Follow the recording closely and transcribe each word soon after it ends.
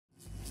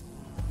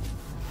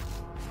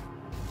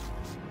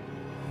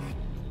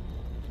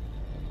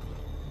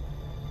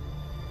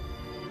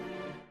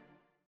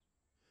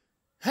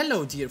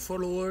Hello dear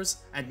followers,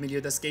 and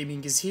Melliodas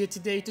Gaming is here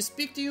today to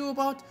speak to you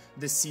about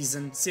the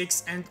Season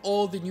 6 and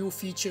all the new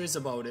features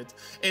about it.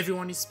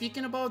 Everyone is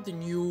speaking about the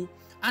new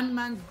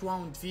Unmanned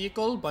Ground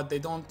Vehicle, but they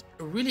don't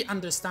really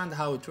understand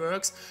how it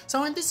works.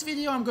 So in this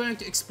video I'm going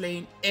to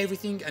explain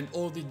everything and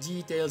all the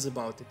details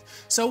about it.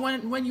 So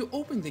when you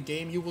open the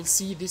game, you will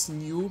see this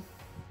new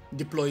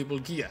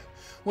deployable gear.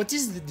 What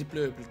is the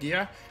deployable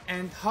gear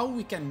and how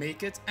we can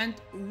make it and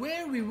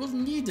where we will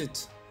need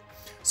it.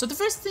 So the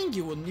first thing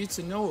you will need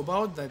to know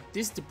about that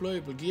this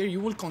deployable gear, you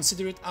will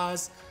consider it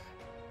as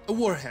a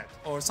warhead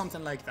or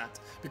something like that,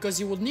 because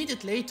you will need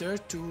it later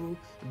to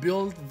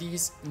build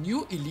these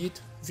new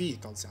elite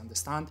vehicles, you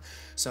understand?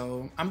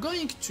 So I'm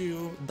going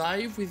to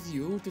dive with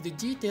you to the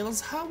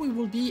details how we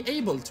will be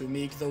able to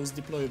make those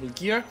deployable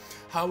gear,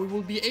 how we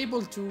will be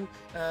able to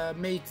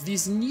make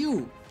these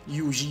new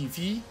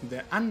UGV,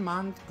 the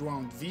Unmanned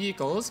Ground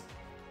Vehicles,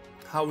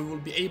 how we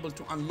will be able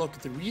to unlock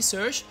the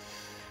research.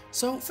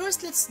 So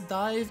first let's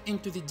dive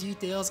into the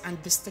details and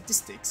the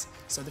statistics.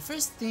 So the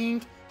first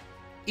thing,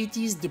 it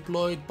is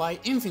deployed by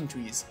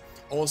infantries.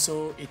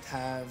 Also it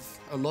have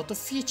a lot of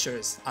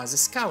features as a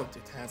scout.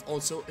 It have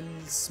also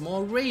a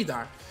small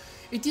radar.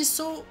 It is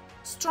so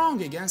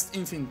strong against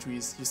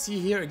infantries. You see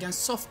here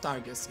against soft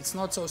targets. It's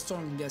not so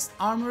strong against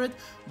armored,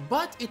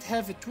 but it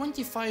have a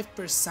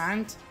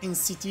 25% in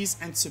cities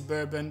and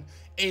suburban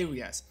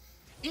areas.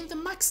 In the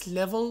max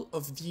level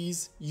of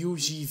these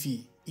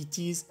UGV, it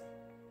is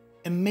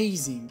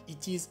amazing,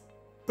 it is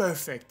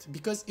perfect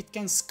because it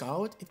can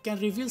scout, it can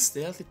reveal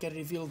stealth, it can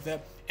reveal the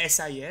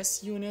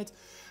SIS unit,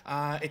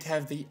 it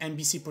have the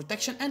NBC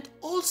protection, and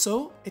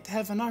also it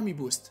have an army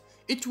boost.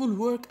 It will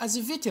work as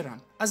a veteran,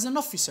 as an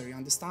officer, you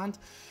understand,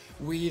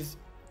 with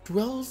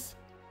 12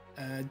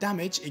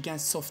 damage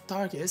against soft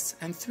targets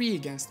and 3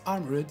 against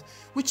armored,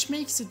 which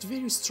makes it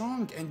very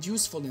strong and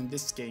useful in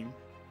this game.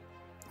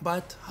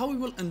 But how we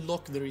will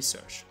unlock the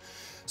research?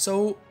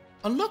 So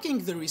unlocking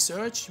the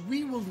research,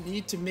 we will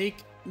need to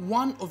make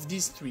one of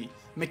these three: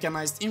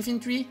 mechanized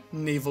infantry,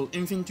 naval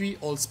infantry,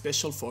 or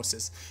special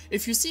forces.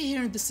 If you see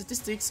here in the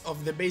statistics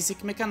of the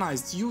basic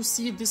mechanized, you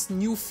see this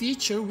new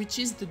feature, which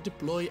is the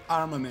deploy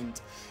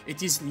armament.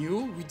 It is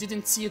new, we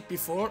didn't see it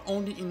before,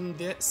 only in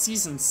the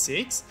season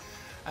 6.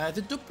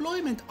 The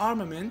deployment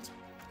armament,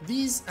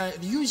 these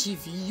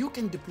UGV, you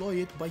can deploy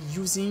it by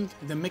using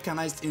the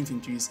mechanized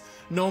infantries.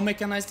 No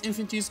mechanized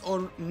infantries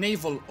or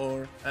naval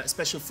or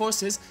special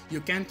forces,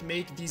 you can't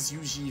make these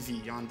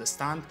UGV, you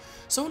understand?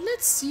 So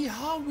let's see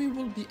how we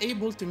will be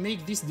able to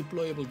make this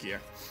deployable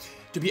gear.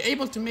 To be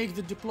able to make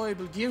the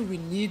deployable gear, we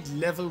need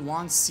level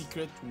 1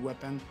 secret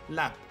weapon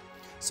lab.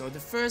 So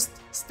the first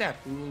step,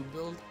 we will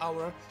build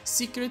our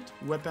secret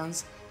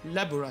weapons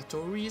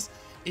laboratories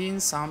in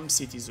some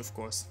cities, of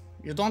course.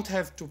 You don't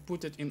have to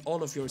put it in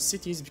all of your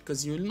cities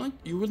because you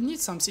will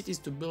need some cities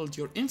to build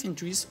your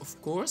infantries, of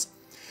course.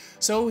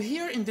 So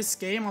here in this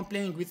game, I'm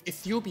playing with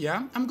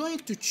Ethiopia. I'm going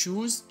to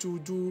choose to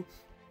do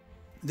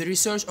the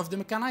research of the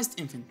mechanized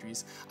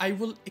infantries. I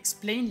will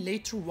explain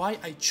later why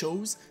I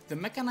chose the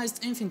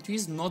mechanized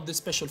infantries, not the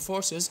special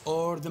forces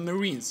or the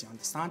marines, you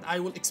understand? I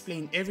will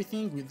explain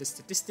everything with the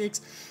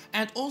statistics,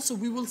 and also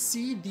we will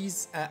see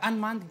these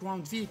unmanned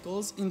ground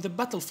vehicles in the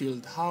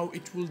battlefield, how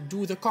it will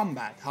do the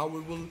combat, how we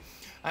will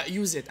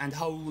use it and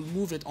how we will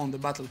move it on the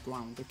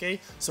battleground, okay?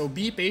 So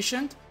be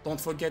patient,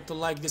 don't forget to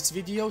like this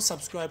video,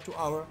 subscribe to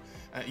our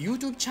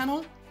YouTube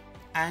channel,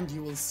 and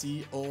you will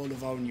see all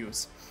of our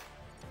news.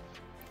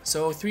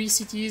 So 3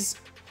 cities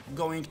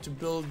going to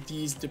build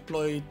these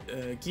deployed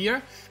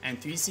gear,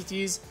 and 3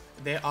 cities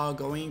they are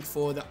going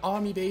for the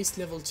army base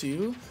level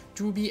 2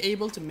 to be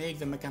able to make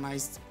the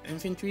mechanized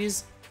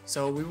infantries.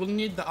 So we will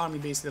need the army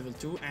base level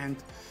 2 and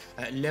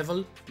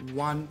level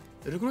 1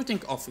 recruiting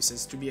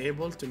officers to be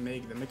able to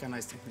make the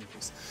mechanized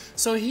infantries.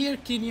 So here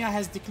Kenya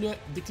has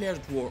declared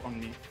war on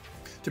me.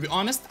 To be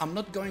honest, I'm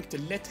not going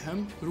to let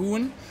him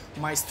ruin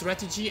my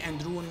strategy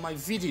and ruin my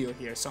video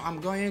here. So I'm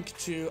going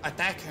to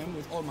attack him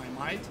with all my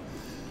might.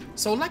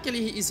 So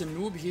luckily he is a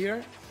noob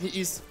here.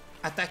 He is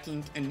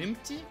attacking an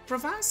empty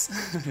province.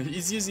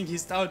 He's using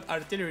his stout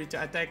artillery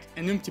to attack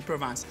an empty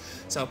province.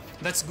 So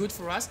that's good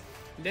for us.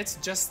 Let's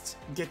just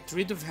get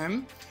rid of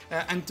him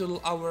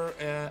until our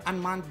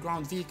unmanned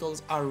ground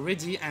vehicles are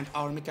ready and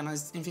our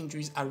mechanized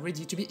infantries are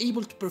ready to be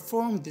able to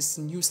perform this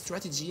new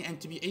strategy and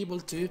to be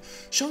able to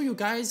show you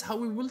guys how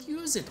we will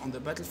use it on the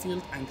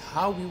battlefield and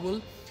how we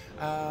will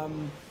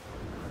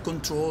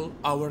control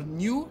our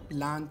new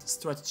land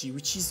strategy,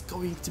 which is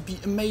going to be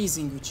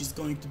amazing, which is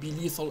going to be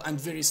lethal and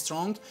very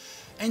strong.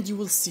 And you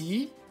will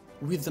see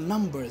with the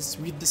numbers,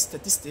 with the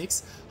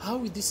statistics, how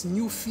this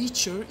new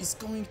feature is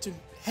going to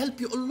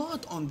help you a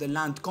lot on the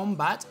land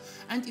combat,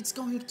 and it's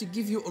going to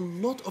give you a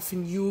lot of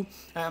new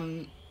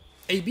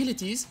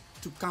abilities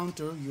to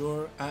counter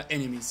your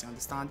enemies, you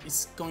understand?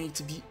 It's going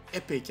to be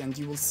epic, and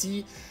you will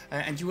see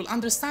and you will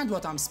understand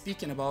what I'm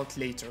speaking about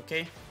later,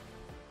 okay?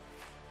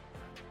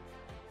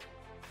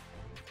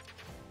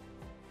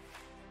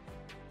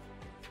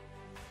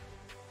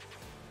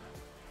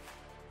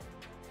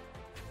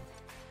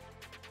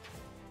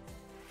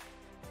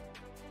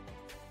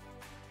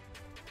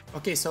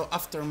 Okay, so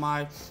after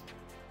my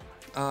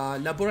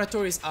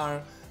laboratories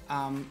are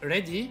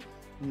ready,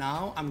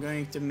 now I'm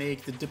going to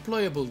make the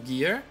deployable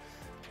gear,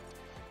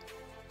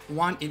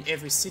 one in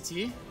every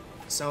city.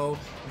 So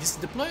this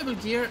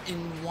deployable gear in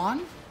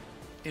one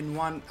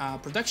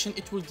production,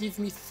 it will give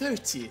me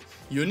 30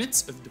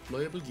 units of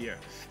deployable gear,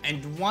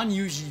 and one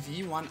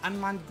UGV, one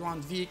unmanned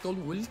ground vehicle,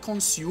 will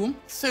consume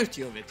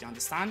 30 of it, you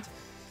understand?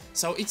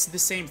 So it's the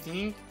same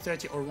thing,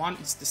 30 or 1,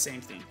 it's the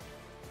same thing.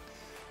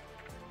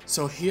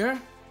 So here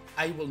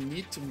I will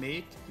need to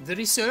make the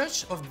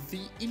research of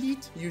the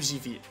Elite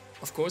UGV.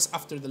 Of course,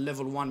 after the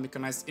level 1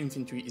 mechanized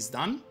infantry is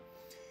done,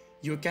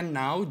 you can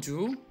now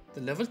do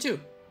the level 2.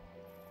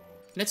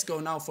 Let's go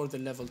now for the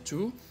level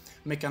 2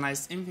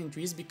 mechanized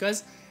infantries,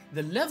 because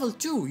the level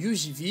 2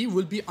 UGV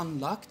will be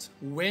unlocked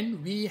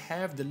when we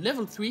have the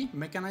level 3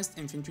 mechanized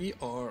infantry,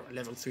 or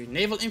level 3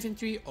 naval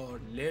infantry, or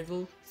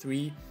level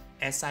 3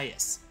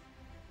 SIS.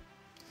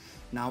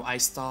 Now I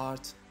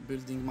start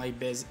building my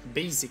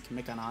basic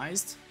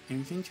mechanized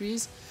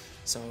infantries.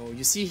 So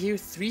you see here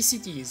 3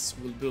 cities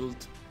will build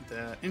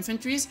the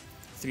infantries,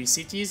 3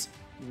 cities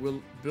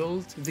will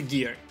build the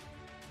gear.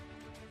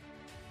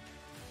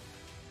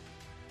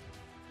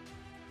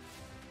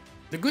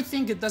 The good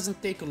thing, it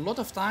doesn't take a lot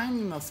of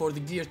time for the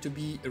gear to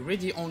be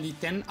ready, only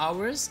 10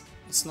 hours.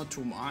 It's not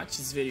too much,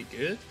 it's very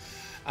good.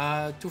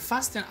 To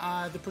fasten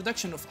the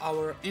production of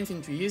our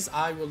infantries,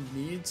 I will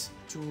need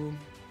to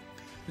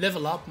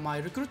level up my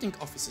recruiting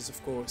officers,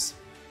 of course.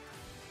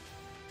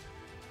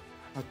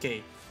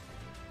 Okay,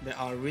 they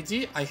are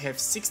ready. I have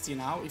 60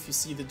 now. If you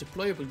see the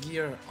deployable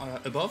gear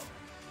above,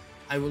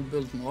 I will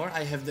build more.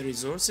 I have the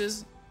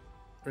resources,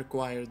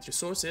 required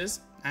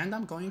resources, and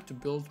I'm going to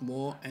build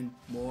more and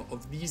more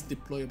of these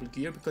deployable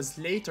gear, because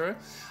later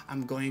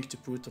I'm going to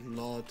put a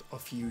lot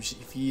of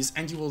UGVs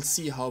and you will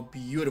see how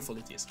beautiful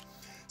it is.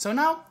 So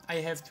now I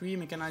have 3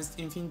 mechanized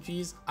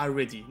infantries are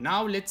ready.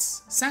 Now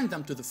let's send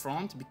them to the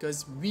front,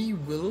 because we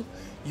will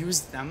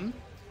use them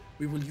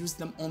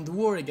on the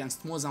war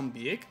against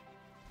Mozambique,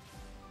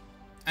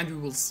 and we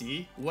will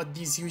see what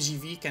these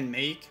UGV can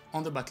make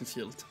on the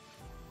battlefield.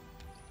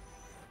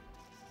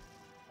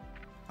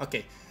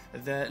 Okay,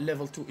 the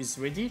level 2 is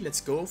ready.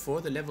 Let's go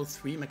for the level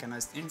 3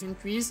 mechanized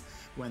infantries.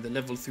 When the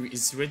level 3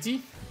 is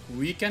ready,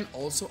 we can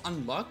also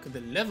unlock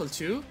the level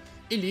 2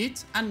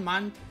 Elite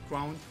Unmanned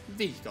Ground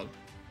Vehicle.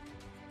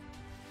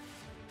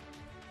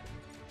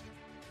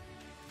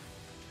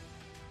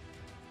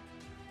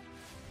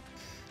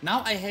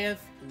 Now I have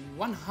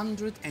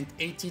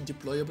 180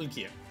 deployable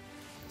gear.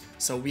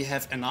 So we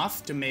have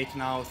enough to make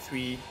now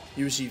 3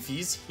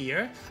 UGVs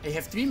here. I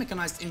have 3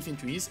 mechanized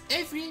infantries.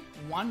 Every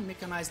 1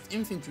 mechanized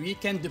infantry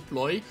can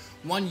deploy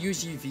 1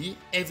 UGV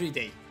every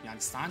day, you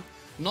understand?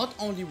 Not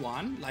only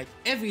one, like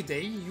every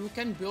day you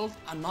can build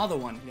another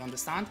one, you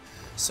understand?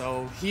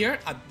 So here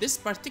at this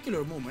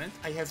particular moment,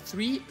 I have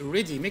 3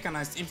 ready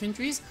mechanized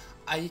infantries.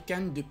 I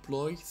can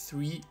deploy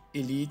 3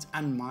 elite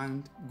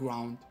unmanned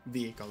ground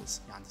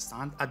vehicles, you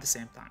understand, at the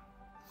same time.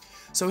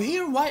 So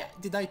here, why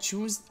did I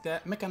choose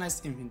the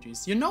mechanized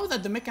infantries? You know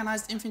that the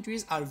mechanized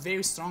infantries are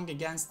very strong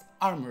against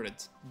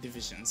armored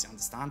divisions, you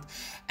understand?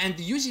 And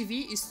the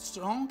UGV is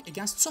strong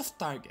against soft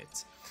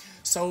targets.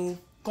 So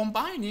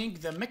combining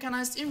the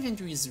mechanized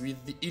infantries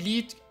with the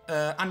elite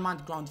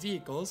unmanned ground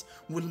vehicles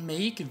will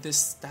make this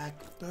stack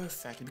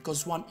perfect,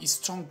 because one is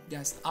strong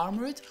against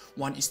armored,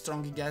 one is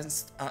strong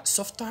against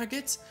soft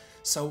targets.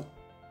 So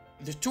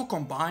the two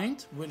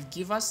combined will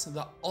give us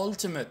the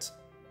ultimate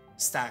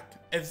stack,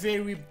 a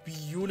very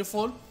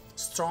beautiful,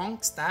 strong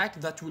stack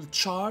that will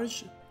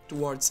charge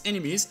towards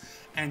enemies,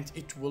 and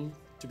it will,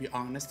 to be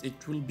honest,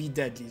 it will be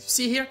deadly.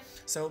 See here,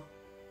 so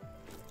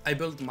I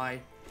built my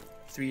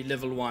 3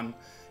 level 1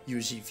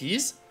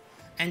 UGVs,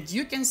 and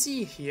you can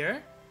see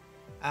here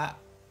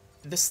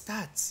the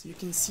stats. You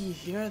can see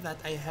here that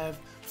I have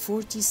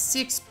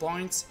 46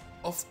 points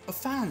of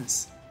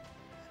offense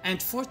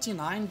and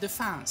 49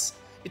 defense.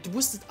 It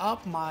boosted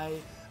up my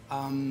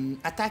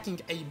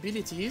attacking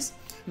abilities.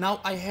 Now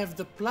I have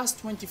the plus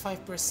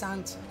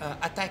 25%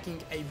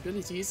 attacking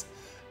abilities,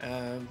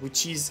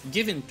 which is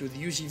given to the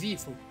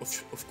UGV,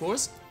 of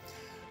course.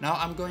 Now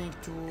I'm going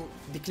to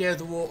declare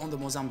the war on the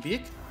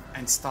Mozambique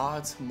and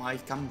start my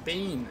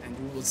campaign, and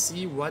we will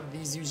see what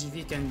these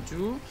UGV can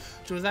do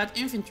to that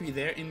infantry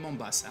there in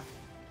Mombasa.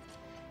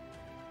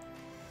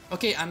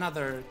 Okay,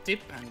 another tip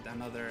and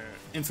another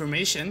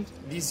information: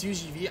 these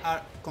UGV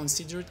are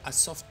considered as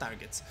soft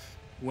targets.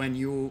 When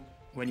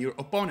your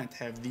opponent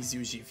have these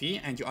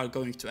UGV and you are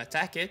going to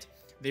attack it,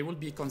 they will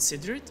be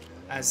considered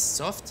as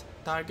soft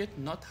target,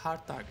 not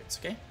hard targets,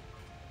 okay?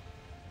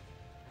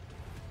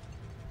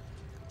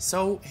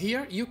 So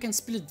here you can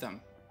split them.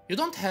 You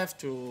don't have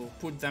to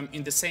put them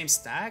in the same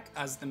stack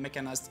as the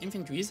mechanized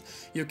infantries.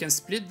 You can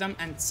split them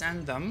and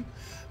send them.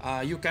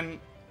 You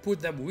can put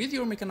them with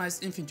your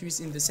mechanized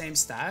infantries in the same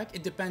stack.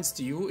 It depends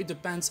to you. It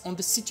depends on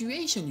the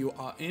situation you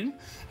are in,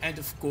 and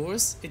of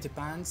course it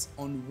depends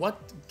on what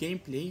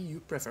gameplay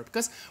you prefer,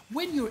 because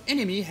when your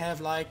enemy have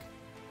like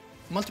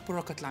multiple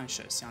rocket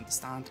launchers, you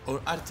understand,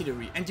 or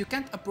artillery, and you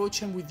can't approach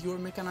him with your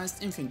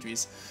mechanized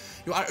infantries.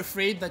 You are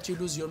afraid that you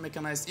lose your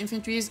mechanized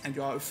infantries and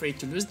you are afraid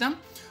to lose them.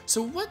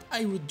 So what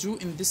I would do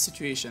in this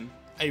situation,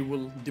 I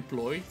will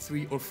deploy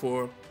 3 or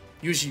 4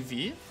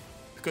 UGV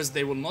because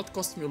they will not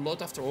cost me a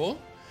lot after all,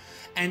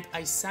 and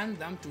I send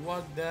them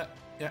toward the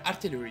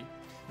artillery.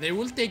 They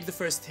will take the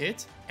first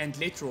hit, and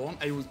later on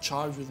I will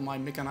charge with my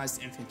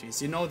mechanized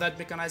infantries. You know that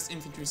mechanized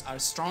infantries are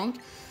strong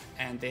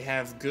and they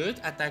have good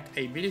attack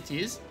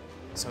abilities.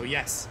 So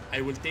yes,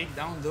 I will take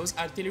down those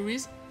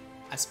artilleries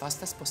as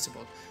fast as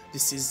possible.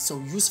 This is so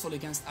useful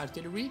against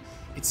artillery.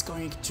 It's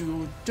going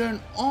to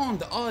turn on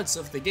the odds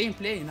of the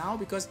gameplay now,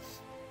 because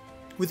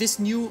with this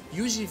new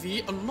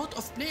UGV, a lot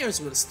of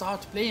players will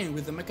start playing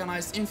with the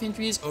mechanized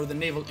infantries or the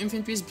naval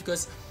infantries,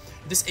 because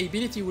this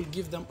ability will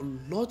give them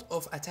a lot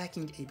of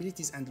attacking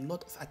abilities and a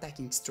lot of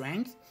attacking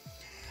strength.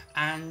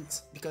 And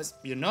because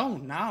you know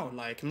now,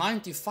 like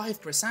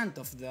 95%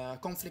 of the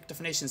Conflict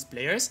of Nations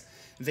players,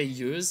 they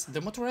use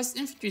the motorized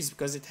infantries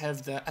because it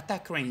have the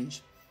attack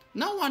range.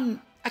 No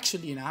one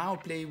actually now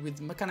play with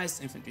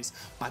mechanized infantries,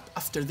 but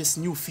after this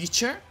new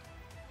feature,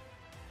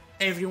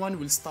 everyone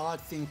will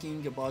start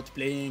thinking about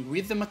playing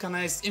with the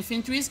mechanized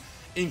infantries,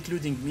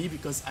 including me,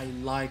 because I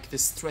like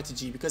this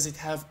strategy, because it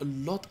have a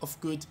lot of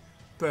good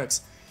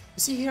perks.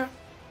 You see here,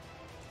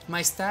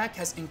 my stack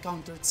has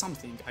encountered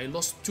something. I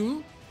lost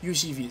 2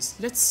 UGVs.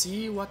 Let's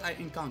see what I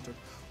encountered.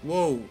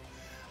 Whoa!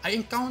 I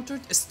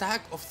encountered a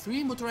stack of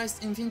 3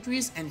 motorized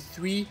infantries and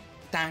 3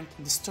 tank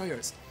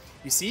destroyers.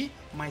 You see,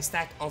 my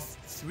stack of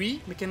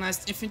 3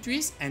 mechanized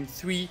infantries and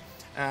 3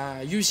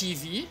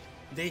 UGV,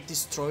 they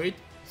destroyed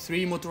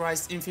 3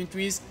 motorized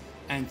infantries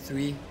and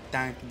 3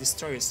 tank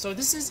destroyers. So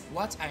this is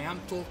what I am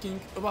talking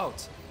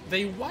about.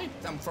 They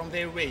wiped them from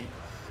their way.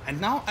 And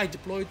now I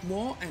deployed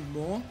more and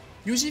more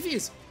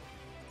UGVs.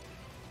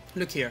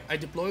 Look here, I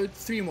deployed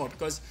 3 more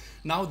because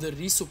now the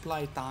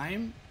resupply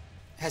time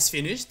has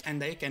finished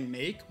and I can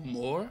make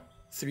more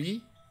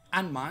 3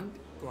 unmanned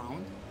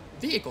ground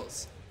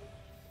vehicles.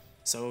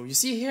 So you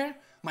see here,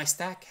 my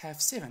stack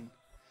have 7.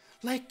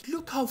 Like,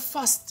 look how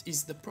fast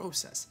is the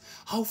process,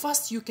 how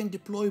fast you can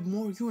deploy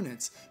more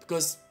units,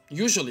 because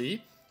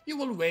usually you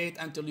will wait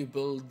until you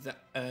build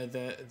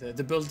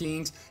the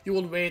buildings, you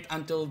will wait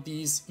until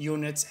these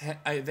units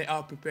they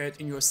are prepared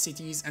in your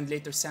cities and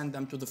later send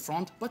them to the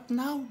front. But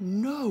now,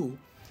 no,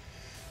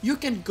 you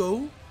can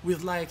go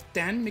with like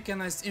 10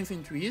 mechanized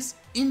infantries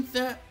in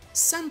the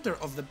center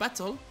of the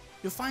battle.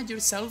 You find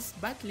yourself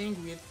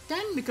battling with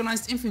 10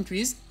 mechanized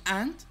infantries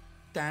and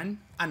 10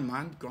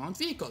 unmanned ground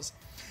vehicles.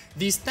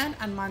 These 10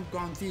 unmanned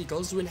ground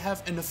vehicles will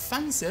have an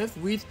offensive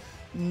with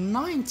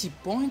 90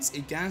 points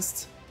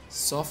against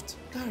soft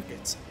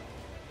targets.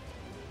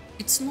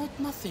 It's not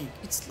nothing,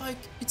 it's like,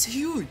 it's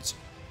huge.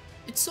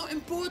 It's so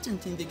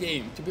important in the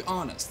game, to be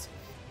honest.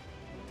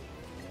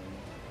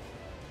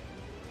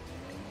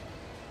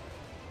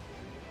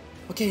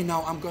 Okay,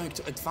 now I'm going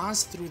to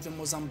advance through the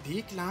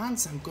Mozambique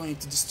lands. I'm going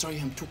to destroy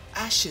him to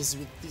ashes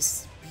with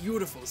this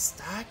beautiful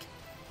stack.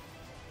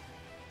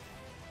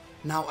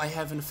 Now I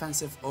have an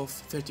offensive of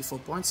 34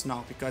 points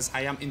now because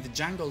I am in the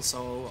jungle,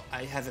 so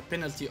I have a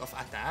penalty of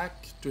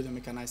attack to the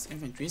mechanized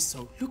infantry.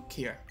 So look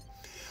here,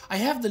 I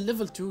have the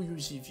level 2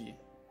 UGV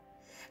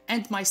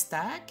and my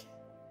stack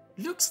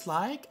looks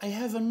like I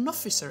have an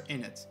officer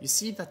in it. You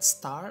see that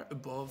star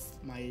above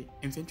my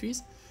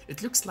infantries?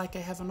 It looks like I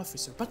have an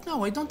officer, but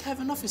no, I don't have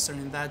an officer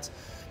in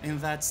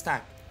that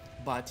stack.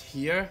 But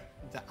here,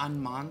 the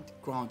unmanned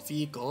ground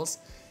vehicles,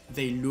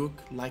 they look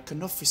like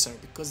an officer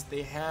because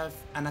they have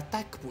an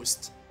attack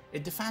boost, a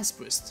defense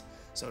boost.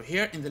 So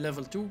here in the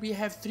level 2 we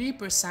have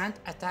 3%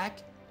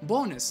 attack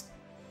bonus.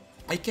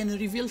 I can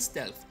reveal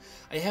stealth,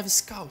 I have a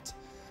scout,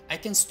 I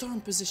can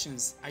storm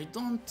positions. I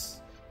don't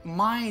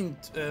mind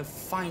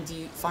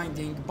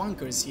finding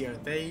bunkers here.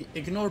 They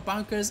ignore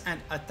bunkers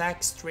and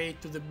attack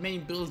straight to the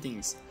main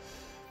buildings.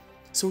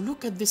 So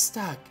look at this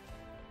stack,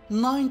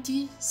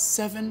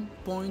 97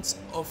 points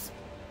of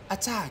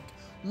attack,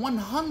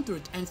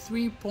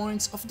 103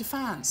 points of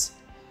defense,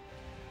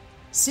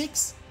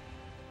 6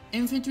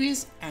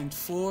 infantries and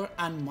 4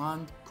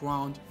 unmanned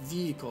ground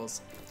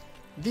vehicles.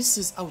 This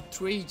is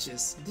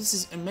outrageous, this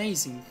is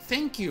amazing.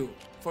 Thank you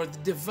for the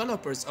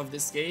developers of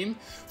this game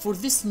for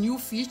this new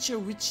feature,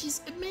 which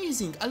is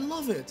amazing. I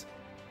love it.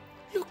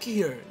 Look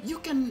here, you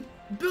can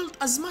build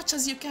as much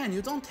as you can.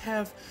 You don't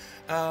have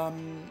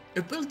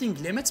a building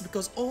limits,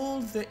 because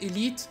all the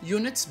elite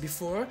units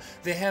before,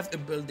 they have a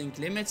building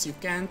limits. You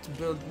can't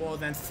build more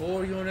than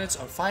 4 units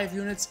or 5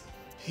 units.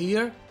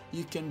 Here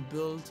you can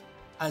build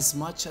as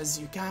much as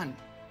you can.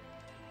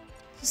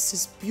 This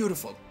is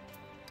beautiful.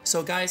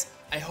 So guys,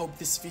 I hope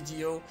this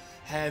video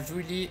have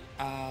really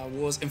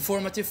was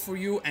informative for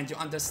you and you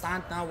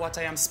understand now what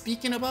I am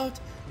speaking about,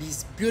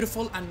 these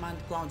beautiful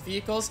unmanned ground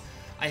vehicles.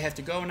 I have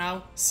to go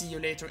now. See you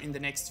later in the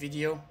next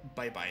video.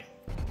 Bye bye.